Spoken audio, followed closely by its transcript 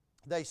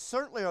they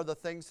certainly are the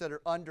things that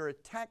are under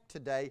attack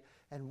today,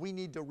 and we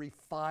need to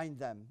refine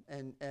them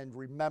and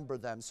remember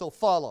them. So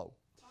follow.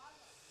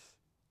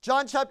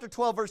 John chapter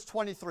 12, verse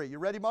 23. You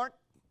ready, Mark?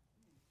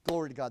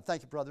 Glory to God.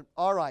 Thank you, brother.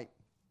 All right.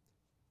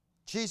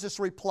 Jesus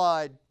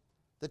replied,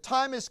 "The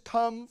time has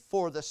come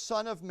for the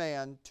Son of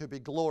Man to be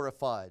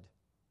glorified.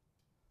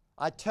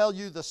 I tell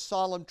you the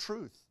solemn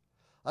truth.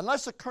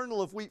 Unless a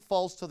kernel of wheat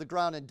falls to the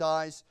ground and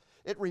dies,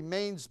 it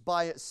remains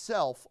by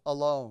itself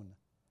alone.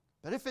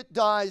 But if it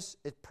dies,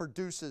 it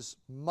produces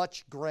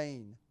much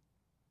grain.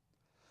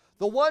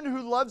 The one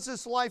who loves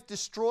his life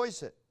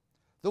destroys it.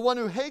 The one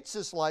who hates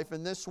his life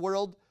in this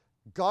world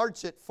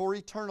guards it for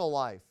eternal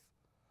life.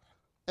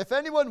 If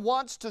anyone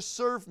wants to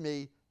serve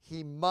me,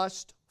 he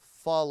must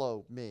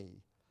follow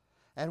me.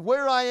 And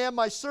where I am,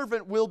 my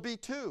servant will be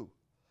too.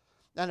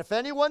 And if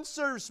anyone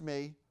serves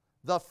me,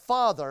 the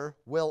Father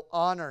will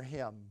honor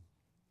him."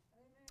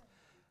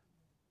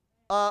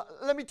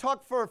 Let me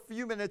talk for a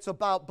few minutes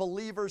about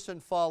believers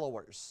and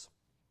followers.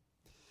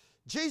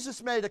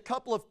 Jesus made a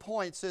couple of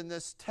points in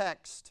this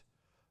text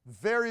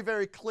very,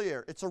 very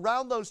clear. It's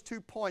around those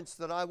 2 points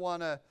that I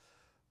want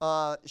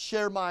to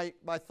share my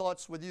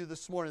thoughts with you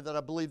this morning that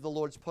I believe the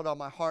Lord's put on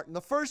my heart. And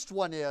the first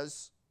one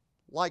is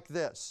like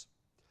this: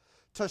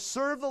 to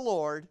serve the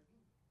Lord,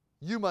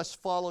 you must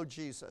follow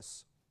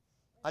Jesus.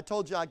 I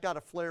told you I got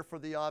a flair for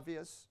the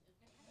obvious.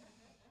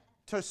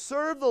 To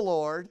serve the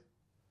Lord,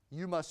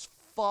 you must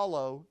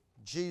follow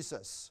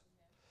Jesus.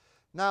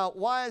 Now,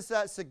 why is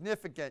that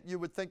significant? You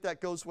would think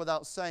that goes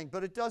without saying,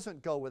 but it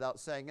doesn't go without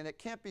saying, and it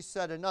can't be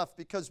said enough,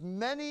 because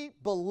many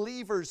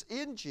believers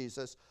in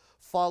Jesus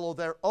follow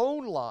their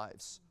own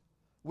lives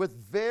with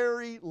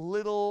very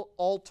little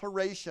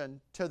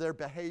alteration to their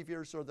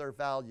behaviors or their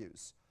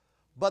values.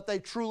 But they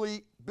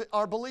truly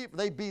are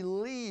they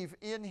believe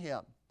in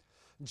Him.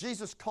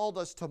 Jesus called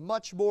us to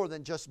much more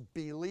than just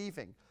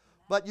believing.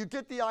 But you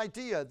get the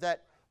idea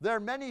that there are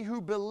many who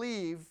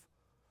believe,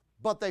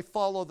 but they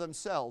follow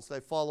themselves. They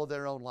follow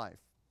their own life.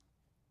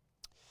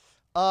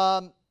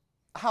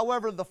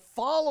 However, the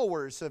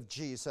followers of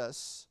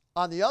Jesus,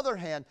 on the other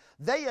hand,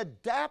 they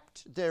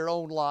adapt their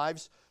own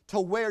lives to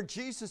where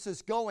Jesus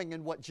is going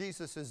and what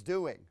Jesus is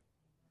doing.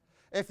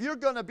 If you're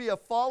going to be a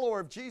follower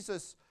of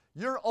Jesus,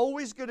 you're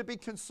always going to be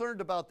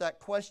concerned about that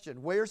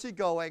question. Where's He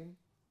going?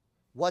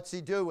 What's He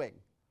doing?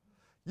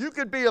 You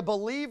could be a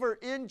believer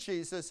in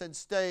Jesus and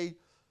stay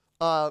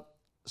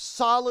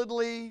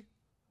solidly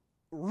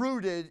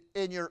rooted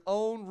in your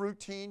own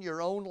routine,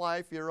 your own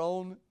life, your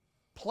own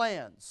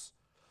plans.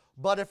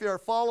 But if you're a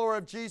follower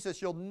of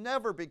Jesus, you'll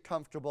never be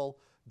comfortable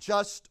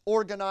just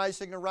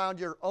organizing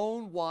around your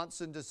own wants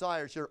and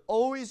desires. You're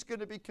always going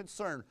to be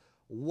concerned,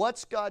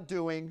 what's God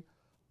doing?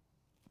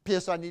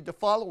 Because I need to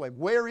follow Him.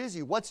 Where is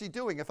He? What's He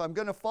doing? If I'm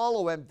going to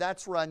follow Him,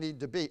 that's where I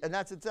need to be. And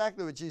that's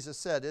exactly what Jesus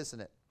said,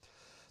 isn't it?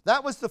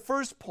 That was the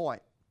first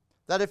point,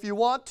 that if you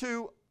want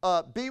to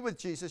be with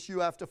Jesus, you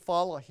have to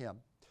follow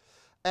Him.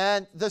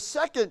 And the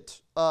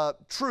second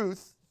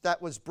truth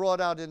that was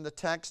brought out in the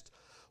text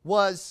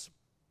was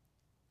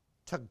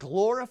to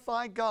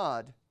glorify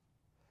God,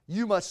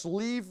 you must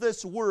leave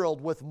this world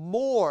with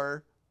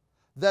more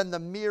than the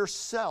mere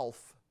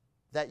self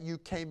that you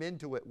came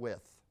into it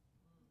with.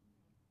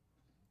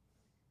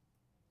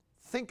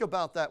 Think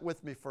about that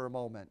with me for a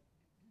moment.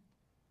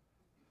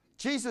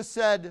 Jesus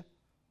said,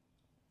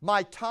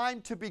 "My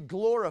time to be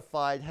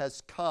glorified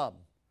has come."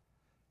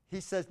 He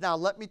says, now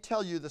let me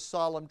tell you the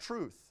solemn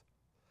truth.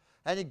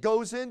 And he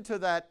goes into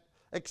that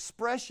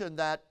expression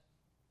that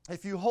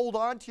if you hold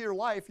on to your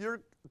life,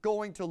 you're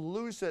going to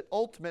lose it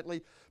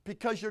ultimately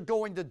because you're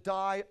going to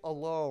die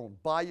alone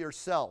by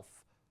yourself.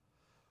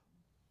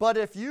 But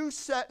if you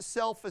set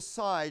self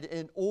aside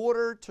in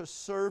order to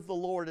serve the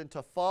Lord and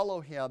to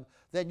follow Him,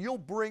 then you'll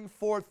bring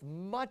forth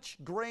much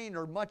grain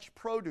or much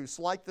produce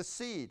like the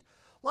seed.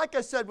 Like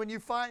I said,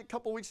 a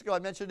couple weeks ago I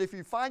mentioned, if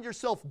you find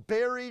yourself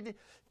buried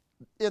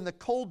in the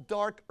cold,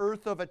 dark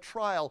earth of a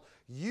trial,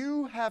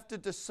 you have to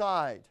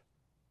decide,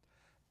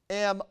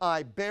 am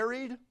I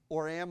buried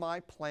or am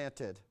I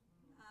planted?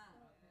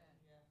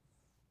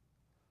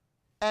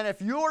 And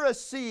if you're a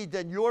seed,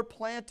 then you're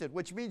planted,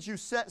 which means you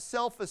set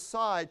self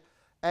aside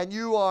and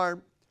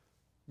you're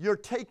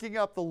taking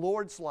up the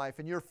Lord's life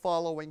and you're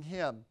following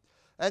Him.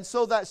 And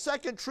so that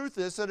second truth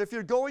is that if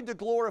you're going to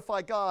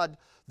glorify God,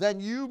 then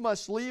you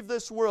must leave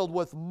this world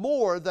with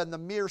more than the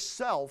mere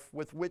self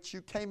with which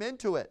you came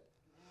into it.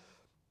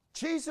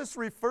 Jesus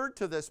referred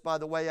to this, by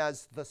the way,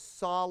 as the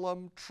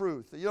solemn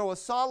truth. You know, a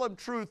solemn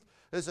truth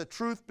is a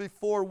truth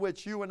before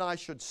which you and I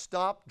should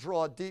stop,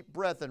 draw a deep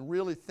breath, and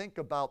really think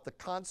about the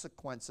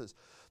consequences.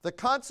 The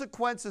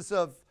consequences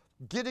of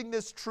getting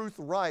this truth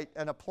right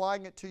and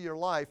applying it to your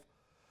life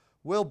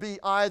will be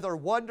either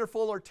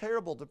wonderful or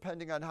terrible,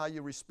 depending on how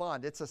you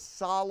respond. It's a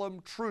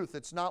solemn truth.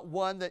 It's not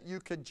one that you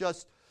can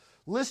just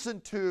listen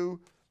to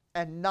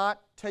and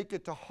not take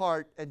it to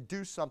heart and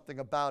do something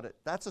about it.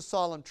 That's a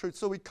solemn truth.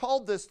 So we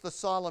called this the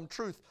solemn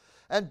truth.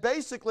 And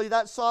basically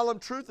that solemn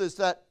truth is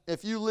that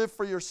if you live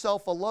for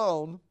yourself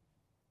alone,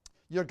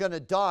 you're going to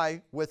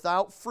die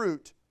without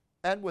fruit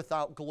and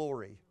without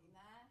glory.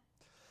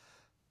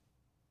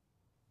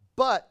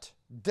 But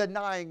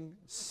denying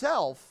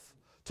self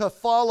to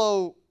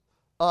follow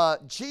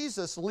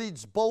Jesus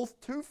leads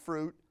both to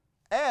fruit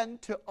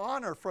and to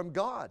honor from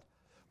God.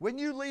 When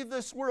you leave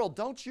this world,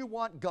 don't you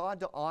want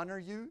God to honor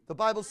you? The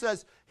Bible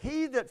says,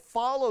 he that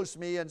follows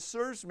me and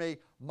serves me,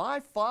 my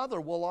Father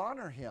will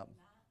honor him.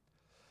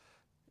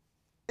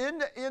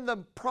 In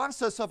the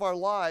process of our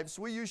lives,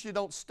 we usually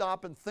don't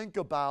stop and think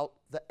about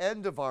the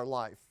end of our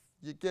life.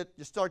 You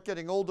start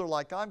getting older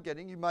like I'm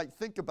getting, you might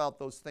think about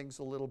those things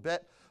a little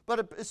bit.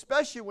 But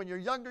especially when you're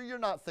younger, you're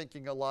not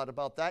thinking a lot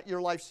about that.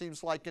 Your life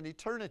seems like an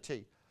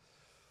eternity.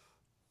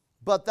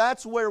 But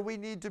that's where we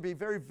need to be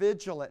very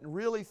vigilant and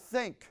really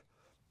think.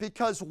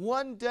 Because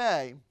one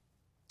day,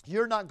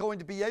 you're not going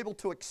to be able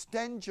to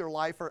extend your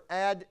life or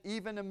add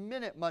even a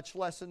minute, much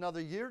less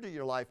another year to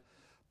your life.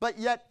 But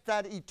yet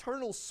that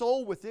eternal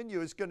soul within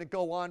you is going to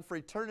go on for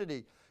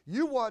eternity.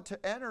 You want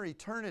to enter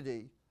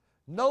eternity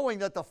knowing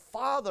that the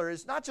Father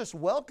is not just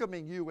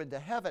welcoming you into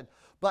heaven,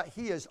 but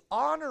he is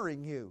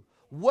honoring you.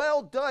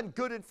 Well done,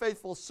 good and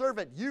faithful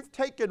servant. You've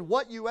taken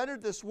what you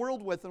entered this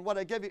world with and what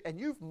I gave you, and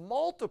you've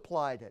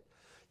multiplied it.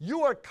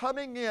 You are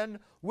coming in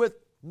with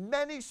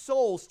many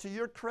souls to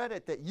your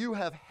credit that you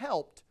have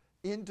helped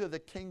into the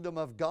kingdom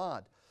of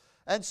God.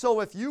 And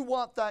so if you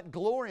want that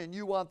glory and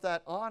you want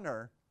that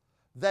honor,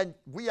 then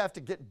we have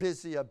to get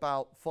busy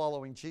about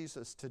following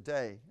Jesus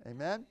today.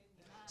 Amen?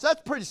 So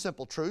that's pretty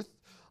simple truth.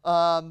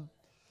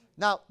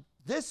 Now,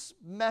 this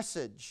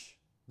message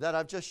that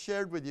I've just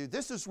shared with you,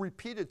 this is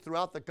repeated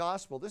throughout the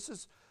gospel. This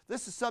is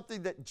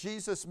something that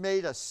Jesus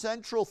made a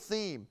central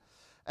theme.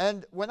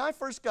 And when I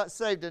first got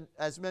saved, and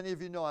as many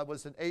of you know, I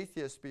was an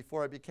atheist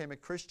before I became a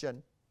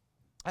Christian,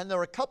 and there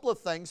were a couple of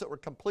things that were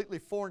completely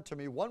foreign to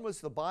me. One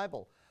was the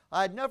Bible.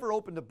 I had never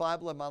opened a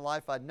Bible in my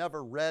life. I'd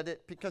never read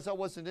it because I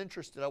wasn't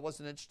interested. I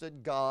wasn't interested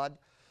in God.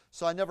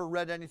 So I never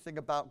read anything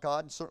about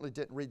God and certainly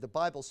didn't read the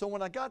Bible. So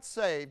when I got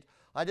saved,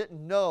 I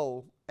didn't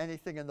know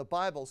anything in the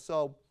Bible.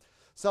 So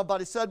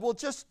somebody said, well,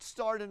 just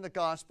start in the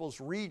Gospels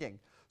reading.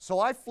 So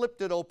I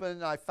flipped it open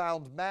and I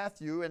found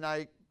Matthew,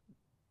 and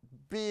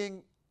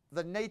being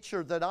the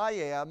nature that I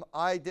am,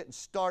 I didn't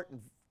start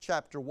in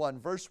chapter 1,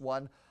 verse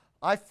 1.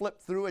 I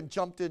flipped through and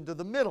jumped into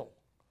the middle.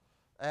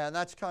 And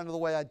that's kind of the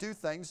way I do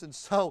things. And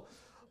so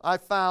I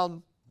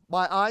found,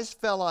 my eyes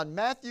fell on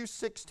Matthew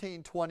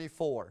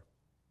 16:24.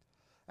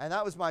 And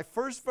that was my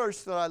first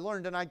verse that I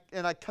learned, and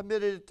I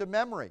committed it to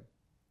memory.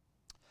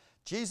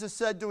 Jesus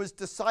said to his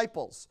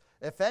disciples,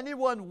 if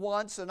anyone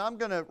wants, and I'm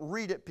going to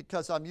read it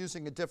because I'm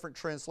using a different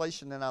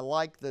translation and I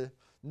like the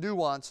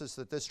nuances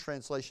that this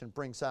translation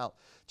brings out.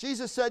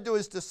 Jesus said to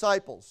his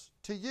disciples,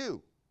 to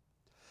you,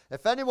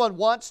 if anyone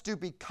wants to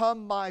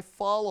become my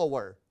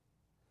follower,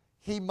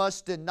 he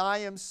must deny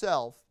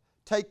himself,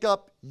 take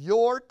up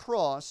your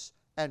cross,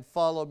 and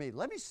follow me.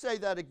 Let me say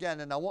that again,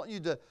 and I want you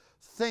to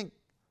think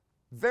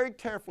very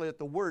carefully at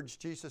the words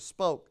Jesus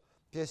spoke,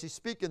 because he's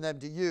speaking them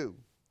to you.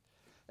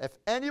 If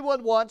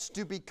anyone wants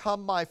to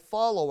become my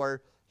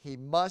follower, he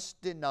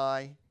must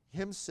deny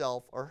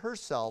himself or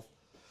herself,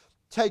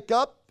 take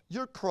up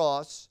your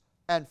cross,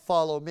 and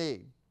follow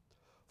me.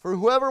 For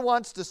whoever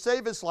wants to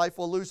save his life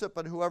will lose it,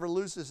 but whoever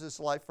loses his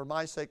life for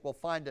my sake will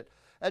find it.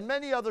 And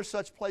many other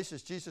such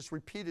places, Jesus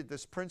repeated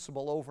this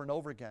principle over and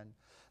over again.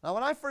 Now,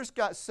 when I first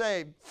got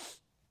saved,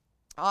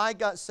 I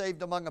got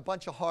saved among a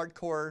bunch of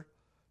hardcore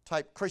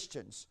type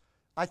Christians.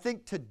 I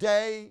think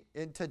today,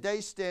 in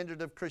today's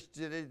standard of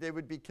Christianity, they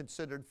would be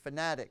considered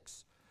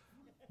fanatics.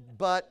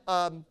 But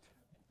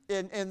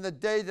in the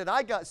day that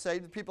I got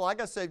saved, the people I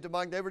got saved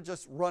among, they were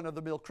just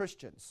run-of-the-mill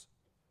Christians.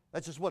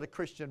 That's just what a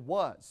Christian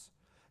was.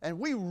 And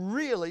we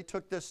really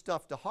took this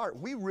stuff to heart.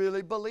 We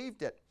really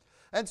believed it.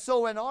 And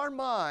so in our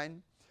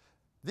mind,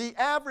 the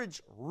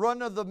average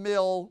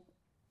run-of-the-mill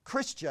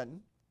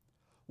Christian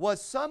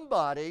was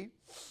somebody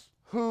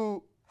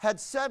who had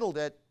settled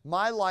it.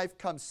 My life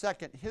comes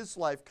second. His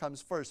life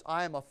comes first.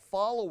 I am a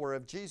follower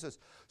of Jesus.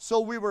 So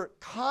we were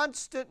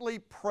constantly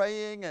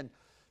praying and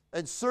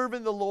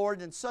serving the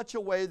Lord in such a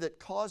way that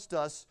caused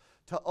us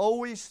to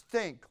always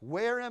think,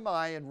 where am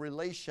I in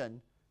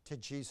relation to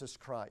Jesus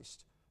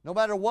Christ? No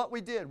matter what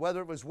we did,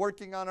 whether it was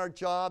working on our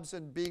jobs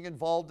and being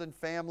involved in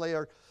family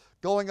or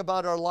going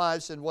about our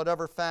lives in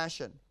whatever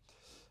fashion.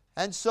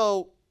 And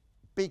so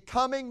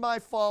becoming my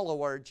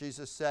follower,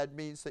 Jesus said,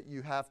 means that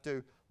you have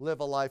to live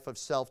a life of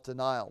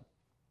self-denial.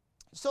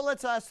 So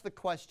let's ask the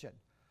question,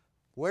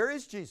 where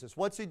is Jesus?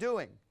 What's he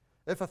doing?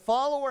 If a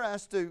follower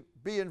has to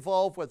be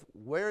involved with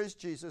where is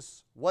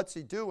Jesus, what's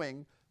he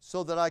doing,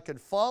 so that I can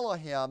follow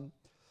him,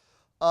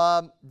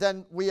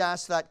 then we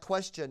ask that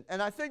question.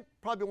 And I think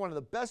probably one of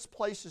the best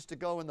places to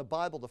go in the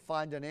Bible to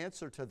find an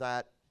answer to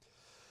that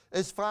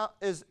is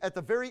at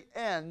the very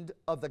end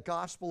of the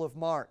Gospel of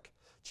Mark.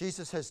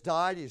 Jesus has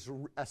died, he's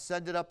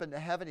ascended up into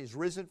heaven, he's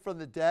risen from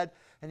the dead,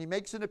 and he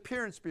makes an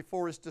appearance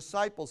before his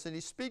disciples, and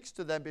he speaks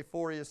to them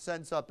before he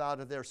ascends up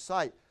out of their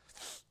sight.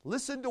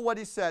 Listen to what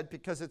he said,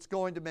 because it's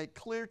going to make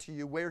clear to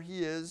you where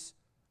he is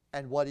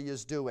and what he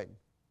is doing.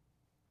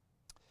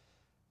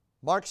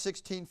 Mark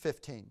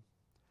 16:15.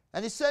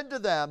 And he said to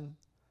them,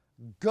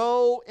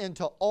 go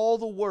into all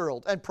the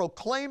world and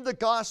proclaim the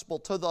gospel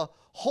to the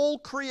whole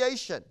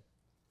creation.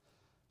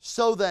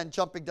 So then,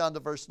 jumping down to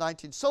verse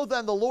 19, so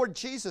then the Lord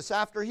Jesus,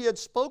 after he had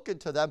spoken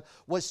to them,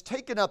 was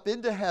taken up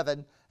into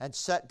heaven and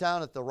sat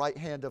down at the right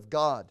hand of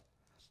God.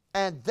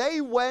 And they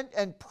went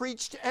and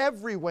preached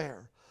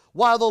everywhere,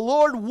 while the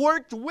Lord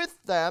worked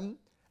with them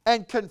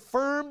and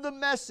confirmed the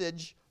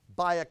message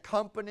by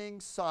accompanying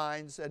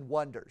signs and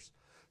wonders.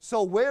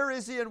 So where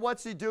is he and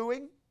what's he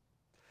doing?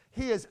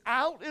 He is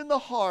out in the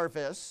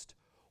harvest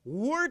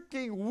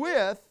working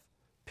with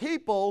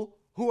people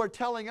who are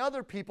telling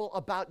other people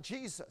about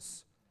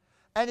Jesus.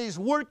 And he's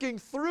working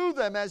through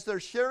them as they're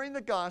sharing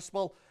the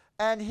gospel,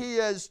 and he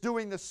is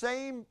doing the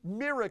same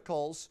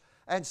miracles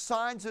and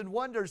signs and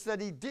wonders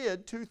that he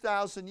did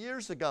 2,000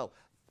 years ago.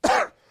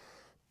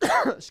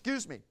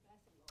 Excuse me.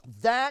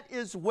 That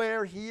is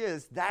where he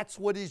is. That's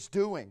what he's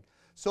doing.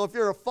 So if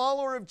you're a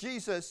follower of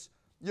Jesus,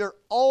 you're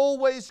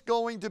always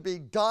going to be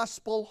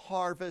gospel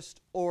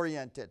harvest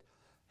oriented.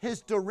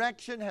 His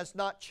direction has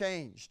not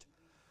changed.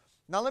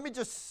 Now let me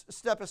just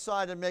step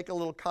aside and make a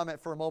little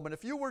comment for a moment.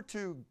 If you were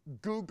to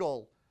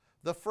Google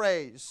the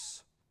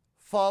phrase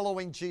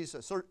following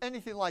Jesus or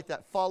anything like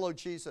that, follow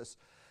Jesus,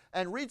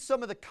 and read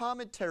some of the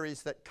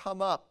commentaries that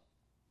come up,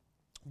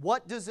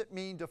 what does it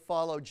mean to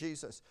follow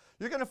Jesus?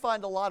 You're going to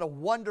find a lot of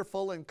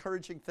wonderful,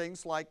 encouraging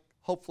things, like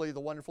hopefully the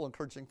wonderful,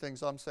 encouraging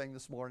things I'm saying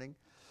this morning.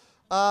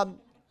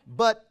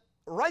 But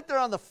right there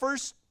on the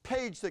first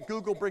page that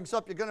Google brings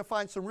up, you're going to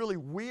find some really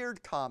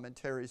weird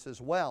commentaries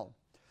as well.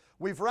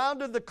 We've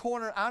rounded the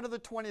corner out of the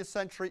 20th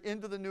century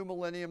into the new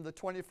millennium, the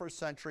 21st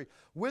century.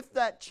 With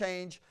that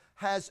change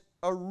has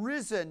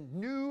arisen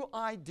new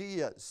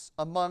ideas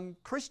among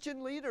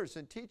Christian leaders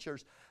and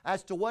teachers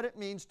as to what it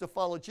means to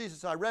follow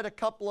Jesus. I read a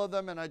couple of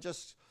them and I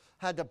just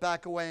had to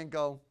back away and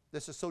go,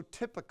 this is so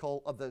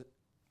typical of the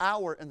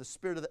hour and the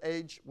spirit of the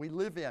age we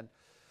live in.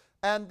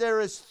 And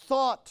there is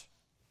thought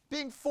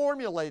being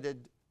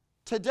formulated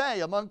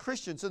today among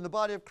Christians in the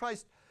body of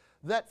Christ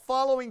that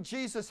following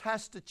Jesus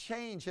has to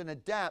change and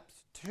adapt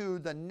to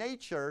the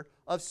nature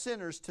of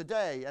sinners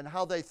today and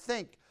how they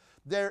think,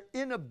 their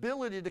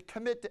inability to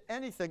commit to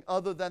anything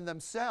other than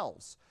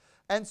themselves.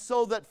 And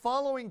so that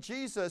following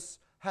Jesus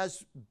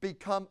has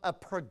become a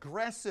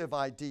progressive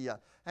idea.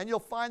 And you'll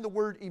find the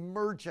word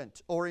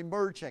emergent or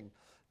emerging.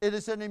 It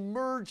is an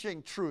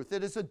emerging truth.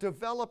 It is a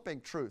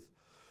developing truth.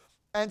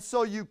 And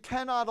so you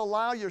cannot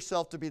allow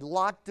yourself to be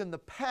locked in the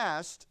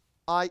past,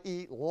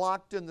 i.e.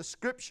 locked in the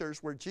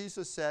scriptures where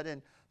Jesus said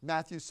in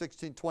Matthew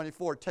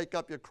 16:24, take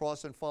up your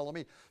cross and follow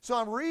me. So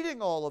I'm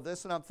reading all of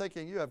this and I'm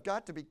thinking, you have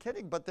got to be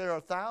kidding, but there are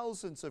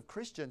thousands of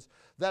Christians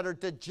that are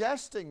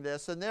digesting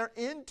this and they're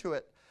into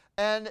it.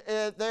 And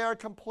they are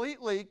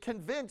completely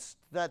convinced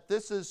that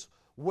this is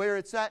where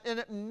it's at. And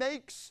it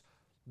makes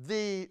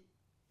the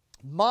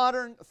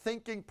modern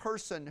thinking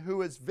person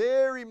who is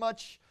very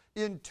much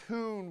in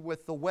tune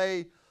with the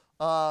way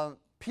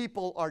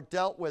people are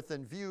dealt with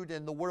and viewed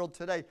in the world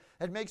today.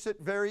 It makes it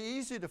very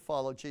easy to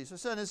follow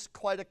Jesus, and it's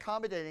quite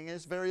accommodating and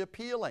it's very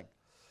appealing.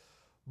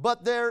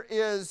 But there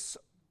is,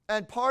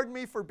 and pardon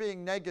me for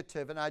being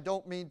negative, and I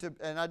don't mean to,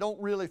 and I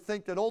don't really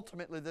think that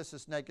ultimately this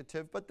is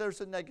negative, but there's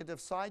a negative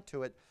side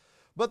to it.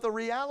 But the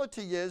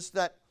reality is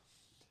that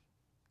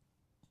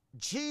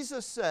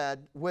Jesus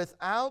said,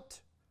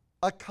 without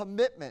a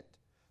commitment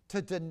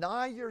to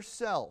deny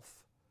yourself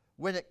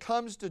when it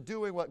comes to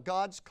doing what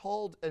God's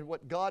called and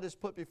what God has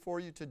put before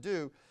you to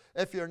do,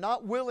 if you're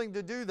not willing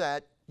to do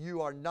that,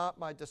 you are not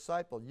my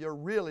disciple. You're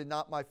really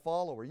not my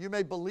follower. You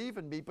may believe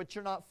in me, but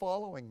you're not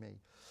following me.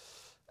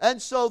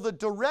 And so the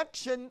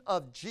direction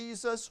of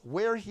Jesus,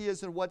 where he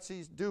is and what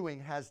he's doing,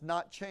 has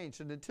not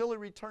changed. And until he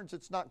returns,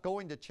 it's not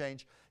going to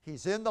change.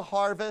 He's in the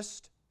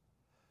harvest,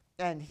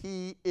 and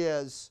he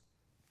is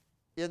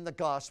in the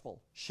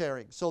gospel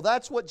sharing. So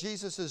that's what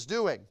Jesus is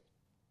doing.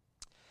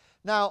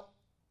 Now,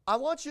 I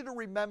want you to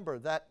remember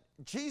that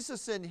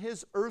Jesus in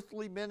his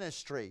earthly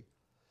ministry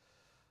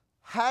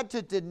had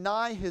to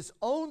deny his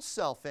own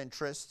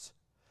self-interests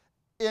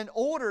in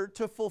order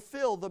to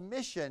fulfill the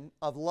mission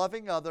of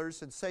loving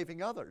others and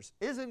saving others.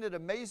 Isn't it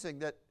amazing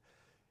that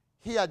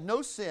he had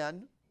no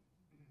sin,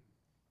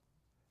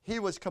 he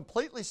was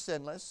completely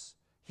sinless,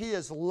 he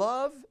is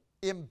love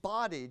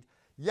embodied,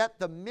 yet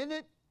the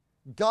minute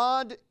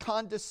God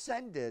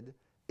condescended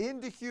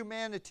into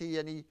humanity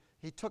and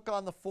he took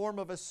on the form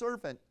of a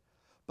servant,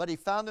 but he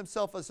found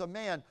himself as a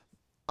man,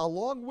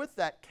 along with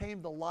that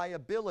came the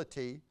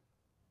liability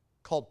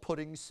called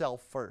putting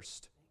self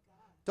first.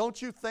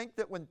 Don't you think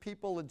that when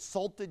people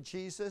insulted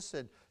Jesus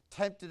and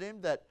tempted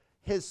him, that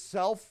his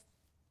self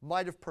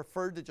might have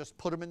preferred to just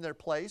put him in their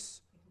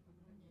place?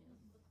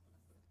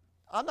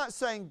 I'm not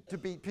saying to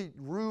be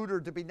rude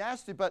or to be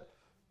nasty, but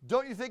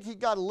don't you think he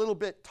got a little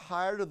bit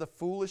tired of the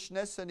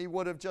foolishness and he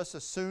would have just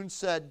as soon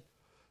said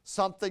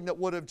something that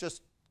would have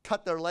just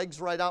cut their legs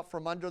right out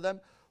from under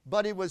them?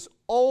 But he was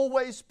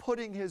always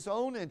putting his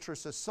own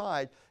interests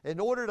aside in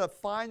order to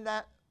find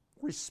that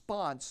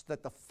response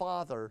that the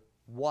Father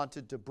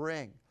wanted to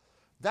bring.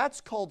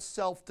 That's called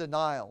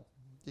self-denial.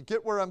 You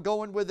get where I'm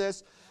going with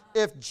this?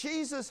 If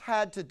Jesus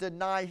had to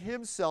deny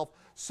himself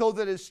so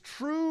that his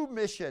true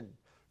mission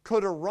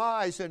could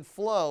arise and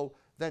flow,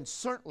 then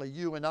certainly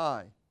you and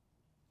I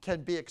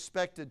can be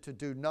expected to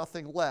do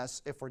nothing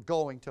less if we're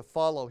going to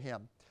follow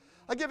him.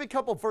 I'll give you a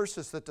couple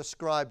verses that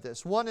describe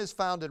this. One is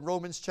found in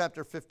Romans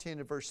chapter 15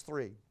 and verse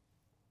 3.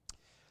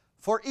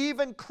 For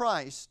even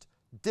Christ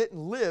didn't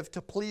live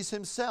to please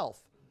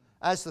himself.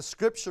 As the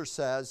scripture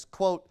says,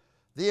 quote,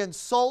 the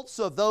insults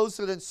of those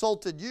that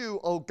insulted you,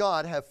 O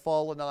God, have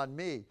fallen on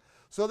me.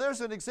 So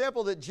there's an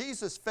example that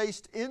Jesus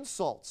faced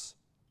insults.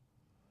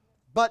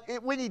 But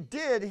when he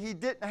did, he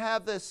didn't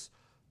have this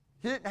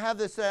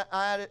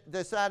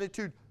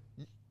attitude,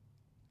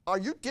 are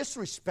you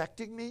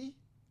disrespecting me?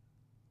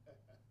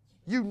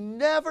 You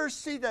never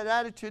see that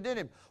attitude in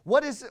him.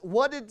 What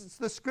did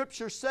the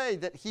scripture say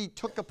that he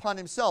took upon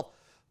himself?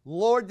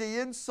 Lord, the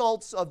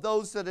insults of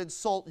those that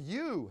insult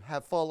you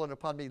have fallen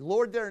upon me.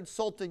 Lord, they're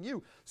insulting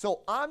you.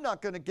 So I'm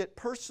not going to get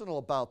personal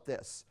about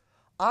this.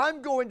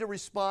 I'm going to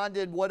respond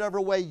in whatever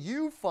way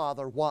you,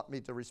 Father, want me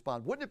to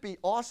respond. Wouldn't it be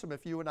awesome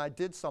if you and I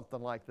did something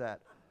like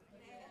that?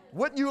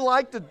 Wouldn't you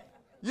like to,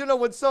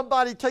 when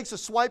somebody takes a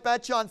swipe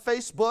at you on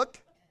Facebook,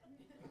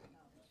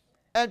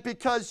 and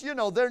because,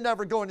 they're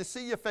never going to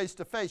see you face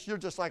to face, you're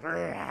just like,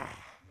 "Rah,"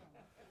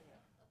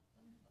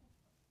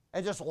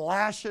 and just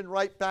lashing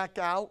right back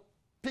out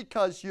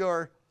because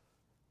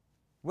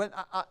when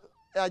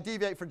I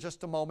deviate for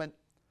just a moment.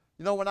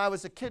 When I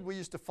was a kid, we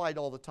used to fight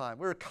all the time.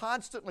 We were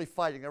constantly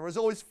fighting. There was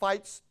always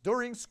fights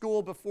during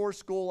school, before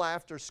school,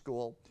 after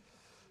school.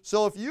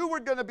 So if you were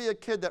going to be a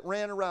kid that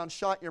ran around,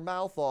 shot your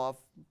mouth off,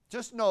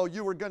 just know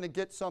you were going to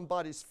get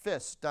somebody's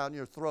fist down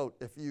your throat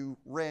if you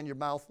ran your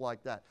mouth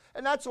like that.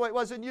 And that's the way it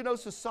was. And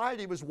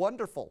society was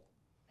wonderful.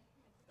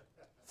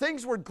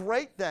 Things were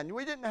great then.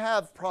 We didn't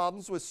have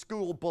problems with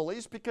school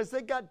bullies because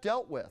they got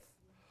dealt with.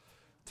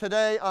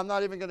 Today, I'm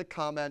not even going to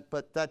comment,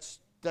 but that's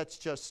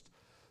just...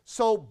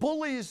 So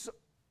bullies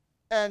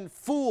and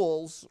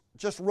fools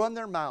just run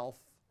their mouth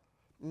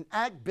and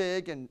act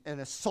big and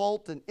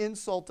assault and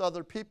insult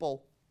other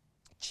people.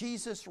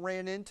 Jesus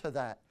ran into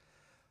that.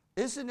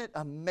 Isn't it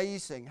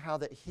amazing how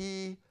that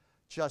he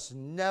just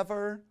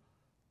never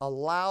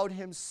allowed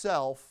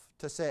himself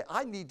to say,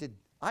 I need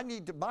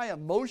my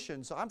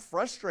emotions, I'm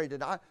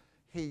frustrated.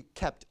 He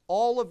kept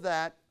all of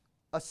that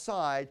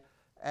aside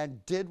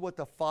and did what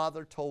the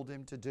Father told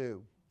him to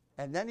do.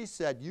 And then he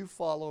said, you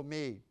follow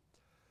me.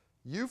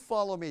 You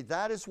follow me.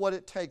 That is what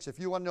it takes. If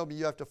you want to know me,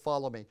 you have to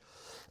follow me.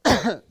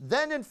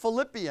 Then in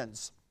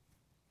Philippians,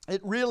 it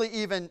really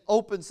even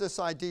opens this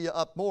idea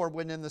up more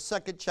when in the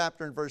 2nd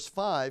chapter in verse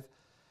 5,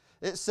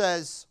 it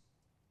says,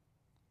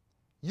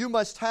 you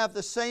must have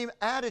the same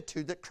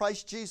attitude that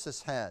Christ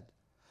Jesus had.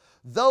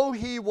 Though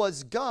he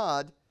was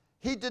God,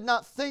 he did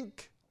not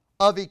think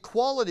of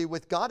equality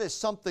with God as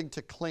something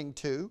to cling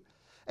to.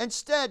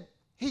 Instead,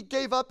 he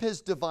gave up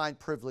his divine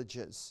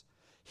privileges.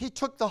 He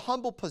took the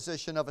humble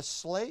position of a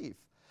slave,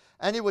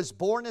 and he was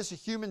born as a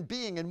human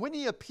being. And when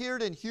he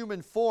appeared in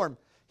human form,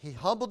 he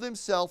humbled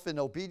himself in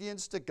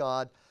obedience to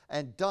God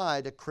and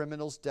died a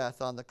criminal's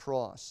death on the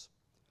cross.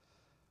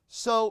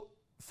 So,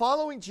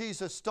 following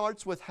Jesus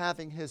starts with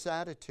having his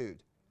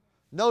attitude.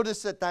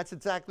 Notice that that's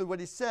exactly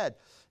what he said.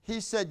 He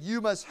said,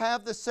 you must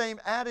have the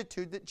same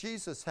attitude that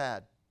Jesus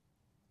had.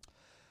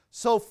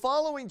 So,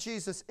 following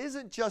Jesus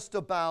isn't just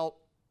about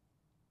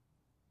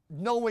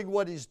knowing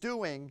what he's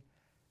doing.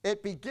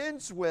 It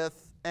begins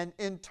with an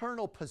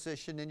internal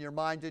position in your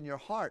mind and your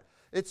heart.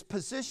 It's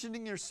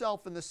positioning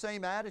yourself in the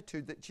same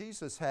attitude that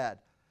Jesus had.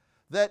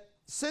 That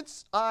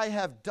since I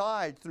have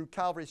died through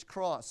Calvary's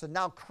cross and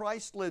now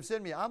Christ lives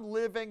in me, I'm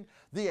living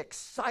the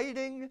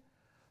exciting,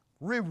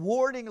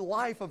 rewarding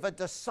life of a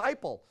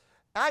disciple.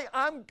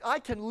 I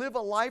can live a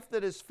life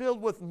that is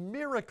filled with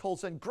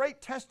miracles and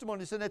great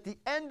testimonies, and at the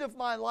end of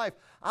my life,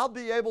 I'll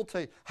be able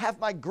to have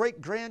my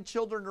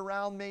great-grandchildren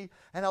around me,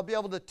 and I'll be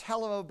able to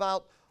tell them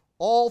about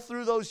all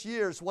through those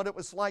years what it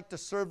was like to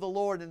serve the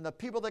Lord and the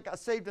people that got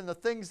saved and the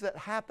things that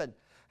happened.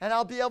 And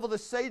I'll be able to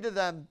say to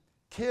them,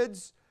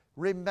 kids,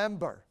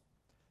 remember,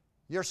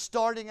 you're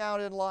starting out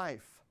in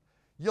life.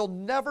 You'll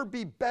never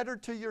be better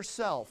to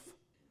yourself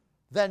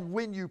than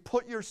when you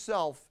put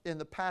yourself in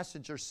the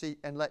passenger seat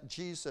and let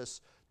Jesus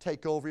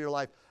take over your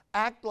life.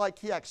 Act like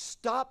he acts.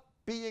 Stop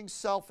being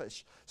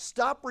selfish.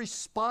 Stop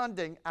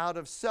responding out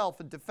of self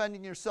and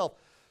defending yourself.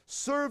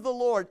 Serve the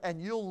Lord,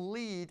 and you'll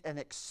lead an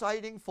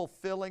exciting,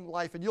 fulfilling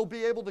life, and you'll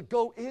be able to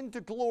go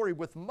into glory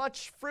with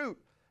much fruit,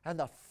 and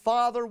the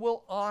Father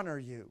will honor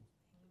you.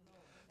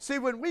 See,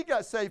 when we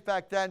got saved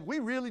back then, we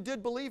really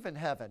did believe in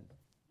heaven.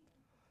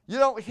 You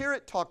don't hear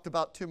it talked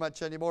about too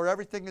much anymore.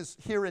 Everything is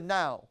here and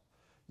now.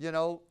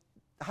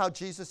 How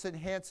Jesus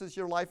enhances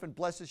your life and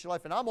blesses your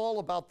life, and I'm all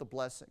about the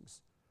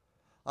blessings.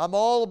 I'm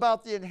all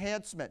about the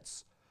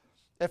enhancements.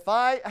 If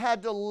I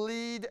had to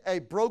lead a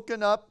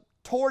broken up,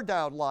 tore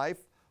down life,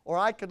 or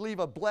I could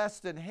lead a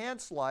blessed,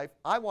 enhanced life,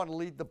 I want to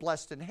lead the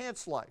blessed,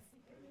 enhanced life.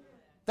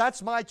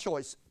 That's my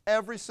choice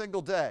every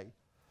single day.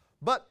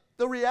 But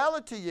the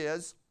reality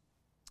is,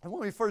 when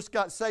we first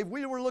got saved,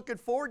 we were looking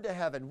forward to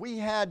heaven. We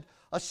had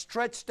a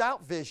stretched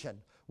out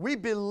vision. We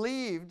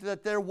believed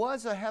that there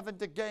was a heaven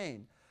to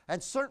gain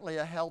and certainly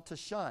a hell to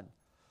shun.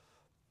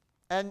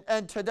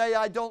 And today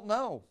I don't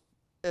know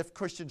if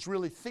Christians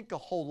really think a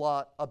whole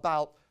lot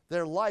about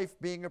their life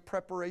being a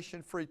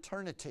preparation for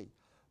eternity.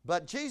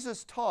 But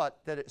Jesus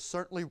taught that it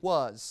certainly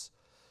was.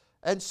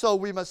 And so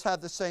we must have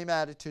the same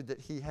attitude that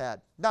he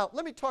had. Now,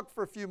 let me talk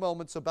for a few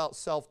moments about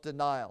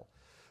self-denial,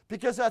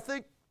 because I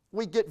think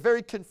we get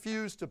very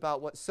confused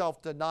about what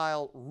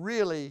self-denial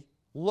really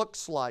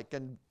looks like,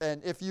 and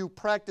if you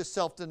practice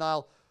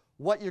self-denial,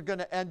 what you're going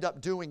to end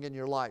up doing in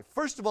your life.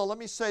 First of all, let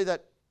me say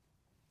that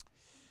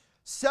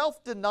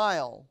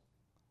self-denial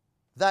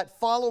that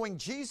following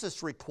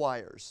Jesus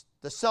requires,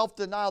 the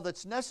self-denial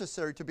that's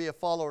necessary to be a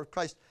follower of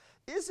Christ,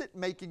 isn't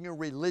making a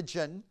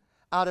religion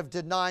out of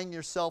denying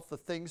yourself the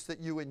things that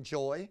you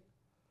enjoy,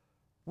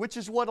 which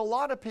is what a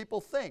lot of people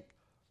think,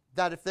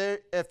 that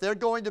if they're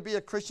going to be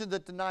a Christian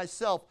that denies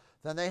self,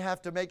 then they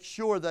have to make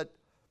sure that,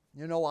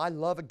 you know, I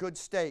love a good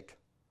steak,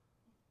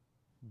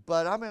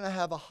 but I'm going to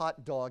have a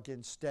hot dog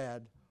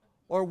instead.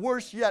 Or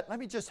worse yet, let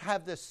me just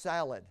have this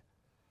salad.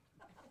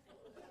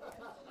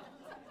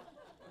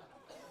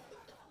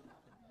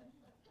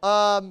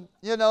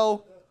 You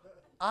know,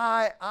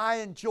 I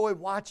enjoy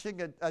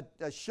watching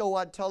a show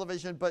on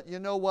television, but you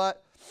know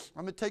what?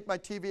 I'm going to take my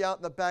TV out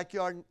in the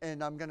backyard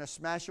and I'm going to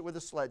smash it with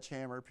a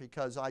sledgehammer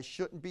because I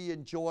shouldn't be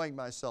enjoying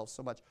myself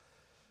so much.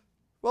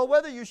 Well,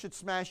 whether you should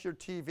smash your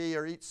TV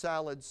or eat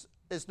salads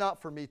is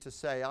not for me to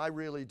say. I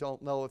really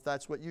don't know if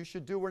that's what you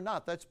should do or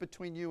not. That's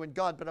between you and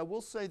God. But I will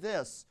say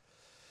this,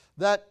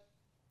 that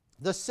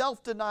the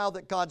self-denial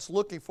that God's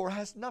looking for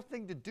has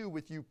nothing to do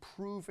with you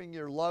proving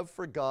your love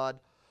for God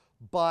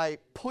by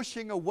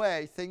pushing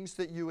away things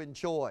that you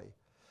enjoy.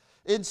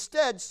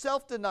 Instead,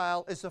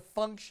 self-denial is a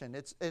function.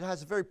 It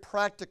has a very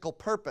practical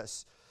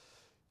purpose.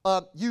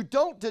 You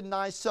don't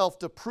deny self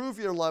to prove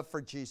your love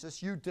for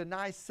Jesus. You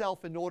deny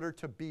self in order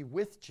to be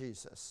with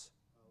Jesus.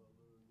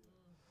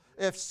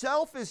 If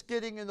self is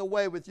getting in the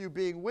way with you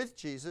being with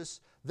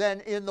Jesus,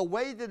 then in the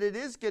way that it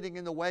is getting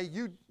in the way,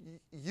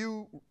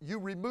 you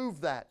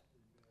remove that.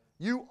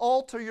 You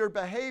alter your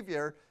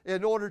behavior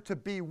in order to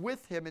be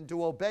with Him and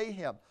to obey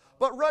Him.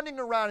 But running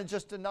around and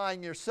just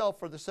denying yourself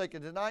for the sake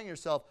of denying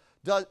yourself,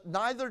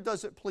 neither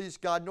does it please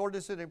God, nor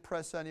does it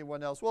impress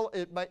anyone else. Well,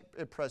 it might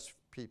impress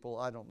people,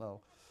 I don't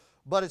know.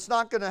 But it's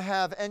not going to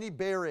have any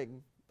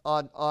bearing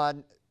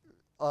on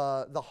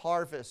the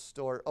harvest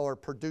or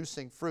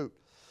producing fruit.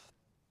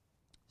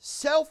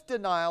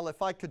 Self-denial,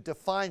 if I could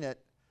define it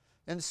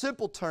in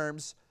simple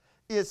terms,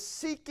 is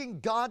seeking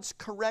God's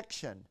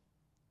correction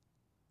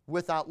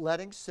without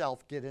letting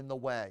self get in the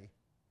way.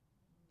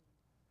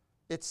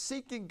 It's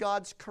seeking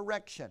God's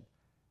correction.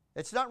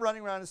 It's not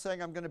running around and saying,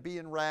 I'm going to be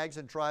in rags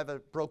and drive a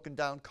broken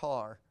down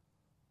car.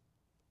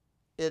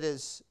 It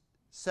is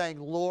saying,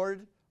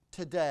 Lord,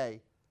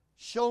 today,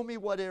 show me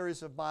what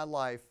areas of my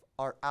life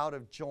are out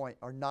of joint,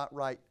 are not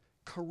right.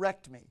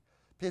 Correct me,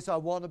 because I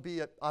want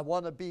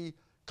to be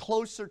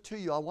closer to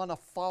you. I want to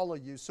follow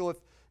you. So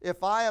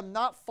if I am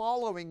not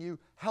following you,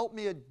 help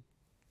me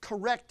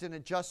correct and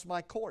adjust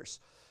my course.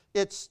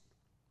 It's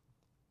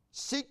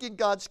seeking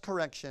God's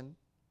correction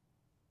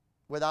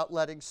without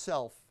letting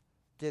self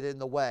get in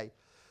the way.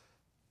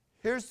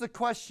 Here's the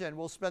question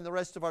we'll spend the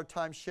rest of our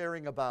time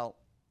sharing about.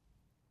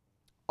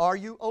 Are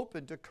you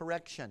open to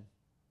correction?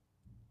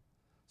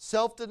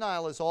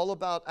 Self-denial is all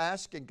about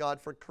asking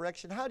God for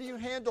correction. How do you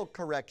handle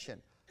correction?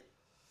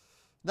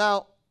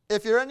 Now,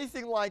 if you're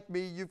anything like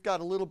me, you've got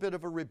a little bit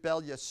of a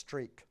rebellious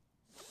streak.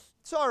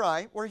 It's all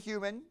right, we're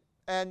human.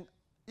 And,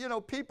 you know,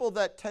 people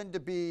that tend to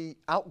be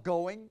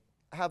outgoing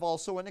have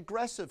also an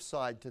aggressive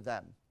side to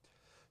them.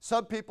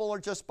 Some people are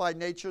just by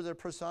nature, their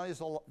personalities,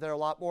 they're a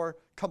lot more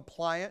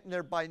compliant, and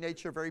they're by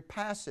nature very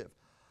passive.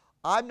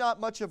 I'm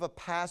not much of a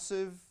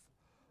passive,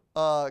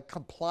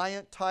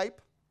 compliant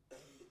type.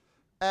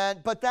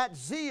 But that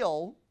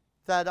zeal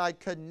that I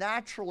can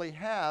naturally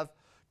have,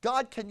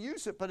 God can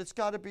use it, but it's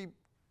got to be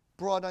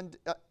brought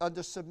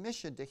under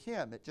submission to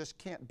Him. It just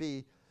can't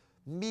be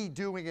me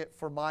doing it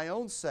for my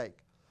own sake.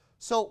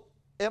 So,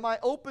 am I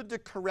open to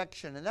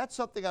correction? And that's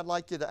something I'd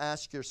like you to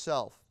ask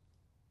yourself.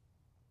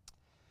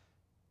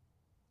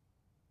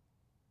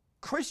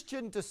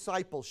 Christian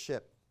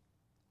discipleship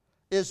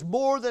is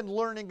more than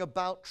learning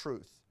about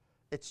truth.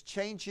 It's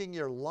changing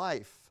your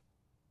life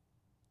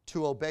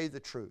to obey the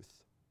truth.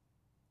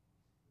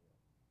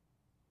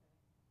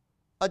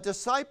 A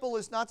disciple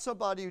is not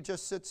somebody who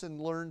just sits and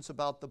learns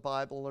about the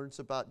Bible, learns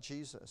about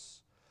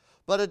Jesus.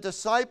 But a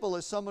disciple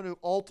is someone who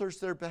alters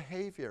their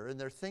behavior and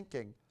their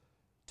thinking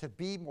to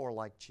be more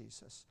like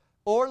Jesus.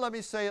 Or let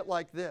me say it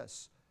like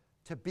this,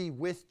 to be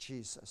with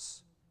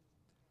Jesus.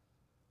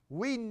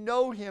 We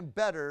know Him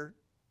better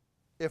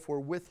if we're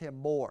with Him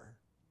more.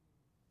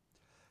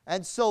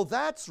 And so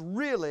that's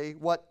really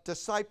what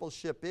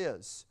discipleship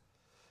is.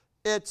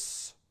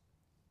 It's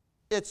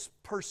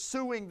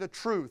pursuing the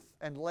truth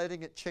and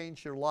letting it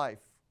change your life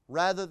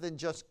rather than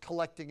just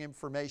collecting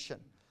information.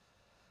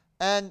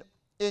 And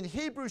in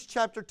Hebrews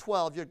chapter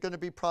 12, you're going to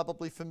be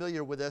probably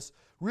familiar with this,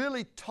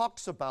 really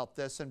talks about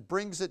this and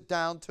brings it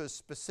down to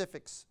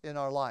specifics in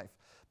our life.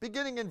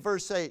 Beginning in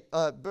verse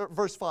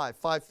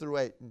 5 through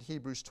 8 in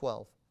Hebrews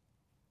 12.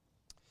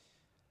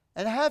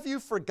 And have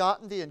you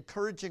forgotten the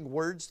encouraging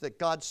words that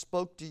God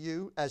spoke to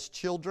you as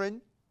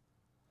children?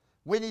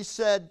 When he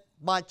said,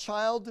 my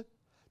child,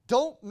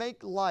 don't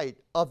make light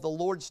of the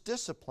Lord's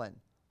discipline,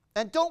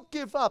 and don't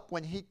give up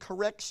when he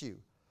corrects you.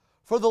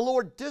 For the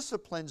Lord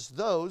disciplines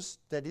those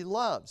that he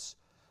loves,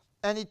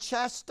 and he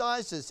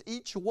chastises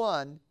each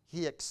one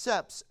he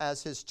accepts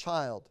as his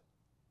child.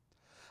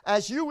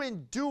 As you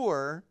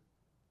endure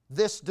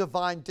this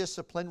divine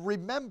discipline,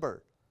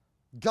 remember,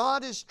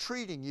 God is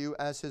treating you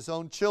as his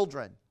own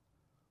children.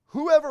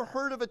 Who ever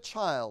heard of a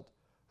child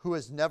who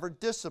is never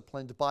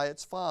disciplined by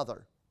its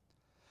father?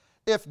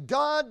 If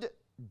God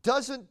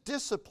doesn't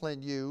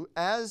discipline you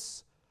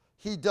as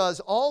he does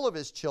all of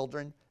his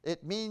children,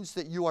 it means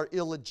that you are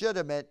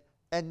illegitimate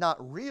and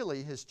not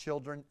really his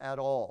children at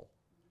all.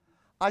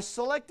 I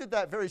selected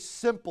that very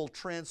simple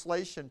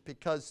translation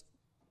because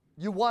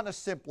you want to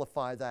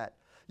simplify that.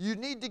 You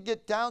need to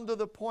get down to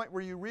the point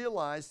where you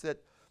realize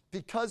that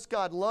because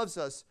God loves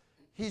us,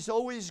 he's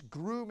always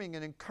grooming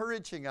and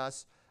encouraging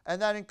us,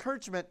 and that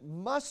encouragement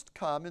must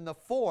come in the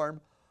form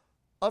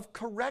of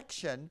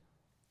correction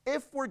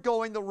if we're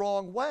going the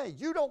wrong way.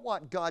 You don't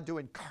want God to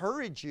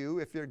encourage you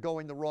if you're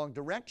going the wrong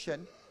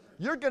direction.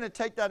 You're going to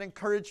take that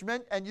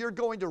encouragement and you're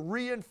going to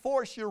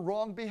reinforce your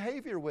wrong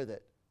behavior with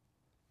it.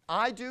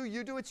 I do,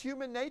 you do, it's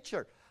human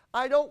nature.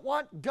 I don't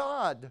want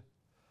God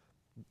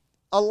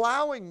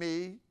allowing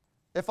me,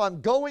 if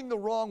I'm going the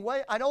wrong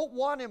way, I don't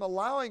want him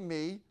allowing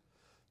me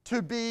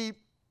to be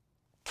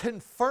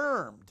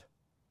confirmed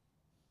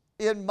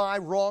in my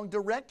wrong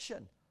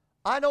direction.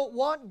 I don't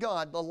want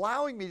God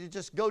allowing me to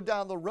just go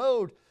down the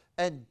road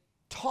and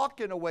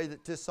talk in a way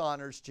that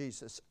dishonors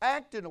Jesus,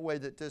 act in a way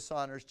that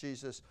dishonors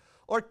Jesus,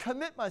 or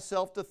commit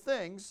myself to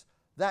things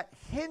that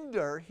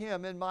hinder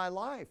him in my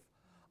life.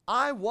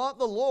 I want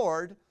the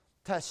Lord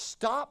to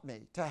stop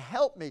me, to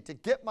help me, to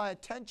get my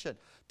attention,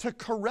 to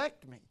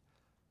correct me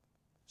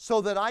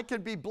so that I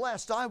can be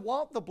blessed. I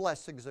want the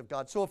blessings of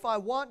God. So if I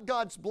want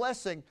God's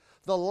blessing,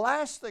 the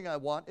last thing I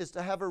want is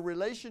to have a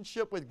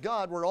relationship with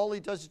God where all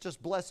he does is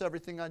just bless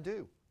everything I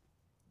do.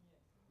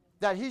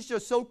 That he's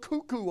just so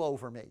cuckoo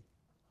over me.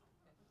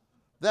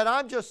 That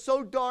I'm just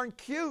so darn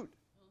cute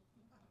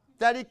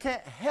that he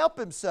can't help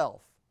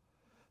himself.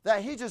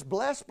 That he just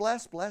bless.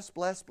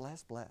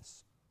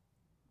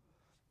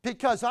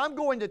 Because I'm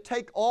going to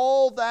take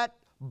all that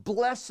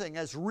blessing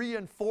as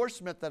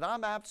reinforcement that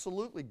I'm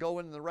absolutely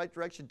going in the right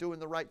direction, doing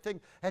the right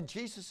thing, and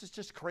Jesus is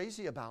just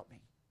crazy about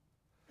me.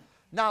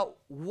 Now,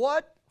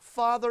 what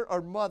father or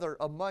mother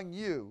among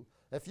you,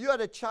 if you had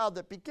a child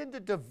that began to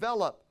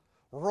develop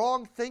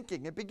wrong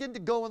thinking and begin to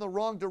go in the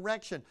wrong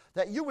direction,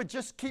 that you would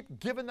just keep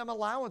giving them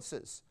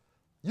allowances.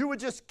 You would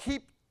just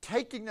keep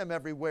taking them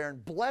everywhere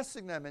and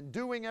blessing them and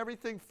doing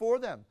everything for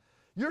them.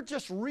 You're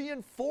just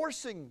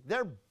reinforcing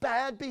their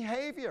bad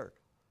behavior.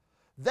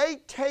 They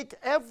take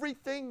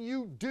everything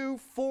you do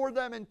for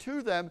them and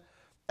to them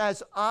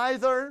as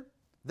either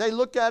they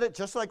look at it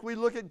just like we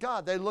look at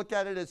God. They look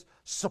at it as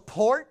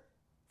support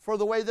for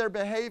the way they're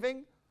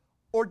behaving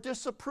or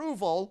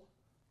disapproval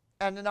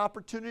and an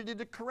opportunity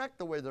to correct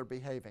the way they're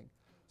behaving.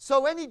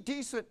 So any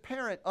decent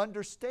parent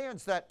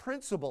understands that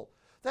principle,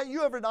 that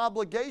you have an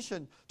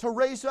obligation to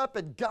raise up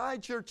and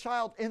guide your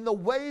child in the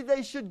way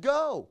they should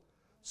go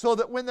so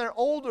that when they're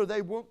older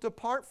they won't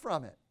depart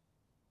from it.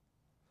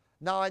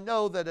 Now I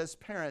know that as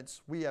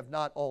parents we have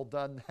not all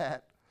done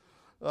that.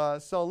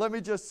 So let me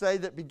just say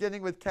that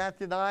beginning with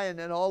Kathy and I and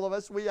then all of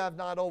us, we have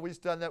not always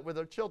done that with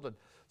our children.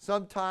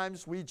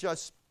 Sometimes we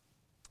just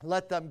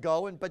let them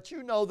go, but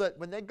you know that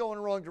when they go in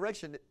the wrong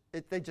direction,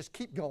 they just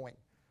keep going.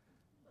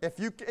 If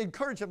you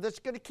encourage them, they're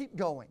going to keep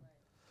going.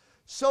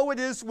 So it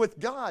is with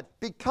God.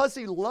 Because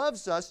he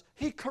loves us,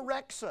 he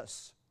corrects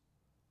us.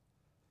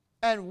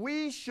 And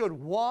we should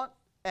want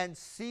and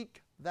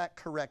seek that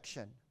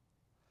correction.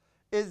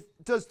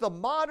 Does the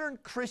modern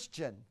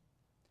Christian,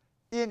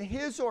 in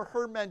his or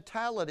her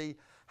mentality,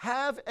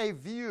 have a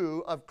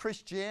view of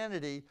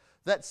Christianity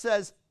that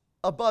says,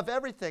 above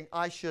everything,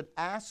 I should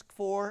ask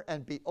for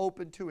and be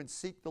open to and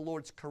seek the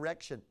Lord's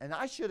correction. And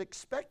I should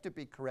expect to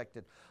be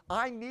corrected.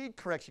 I need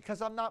correction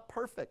because I'm not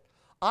perfect.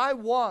 I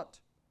want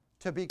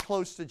to be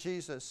close to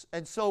Jesus.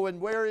 And so in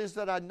where is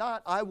that I'm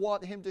not, I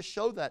want him to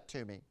show that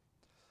to me.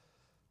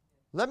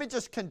 Let me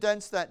just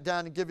condense that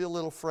down and give you a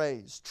little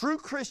phrase. True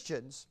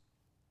Christians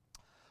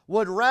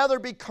would rather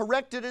be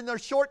corrected in their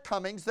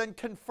shortcomings than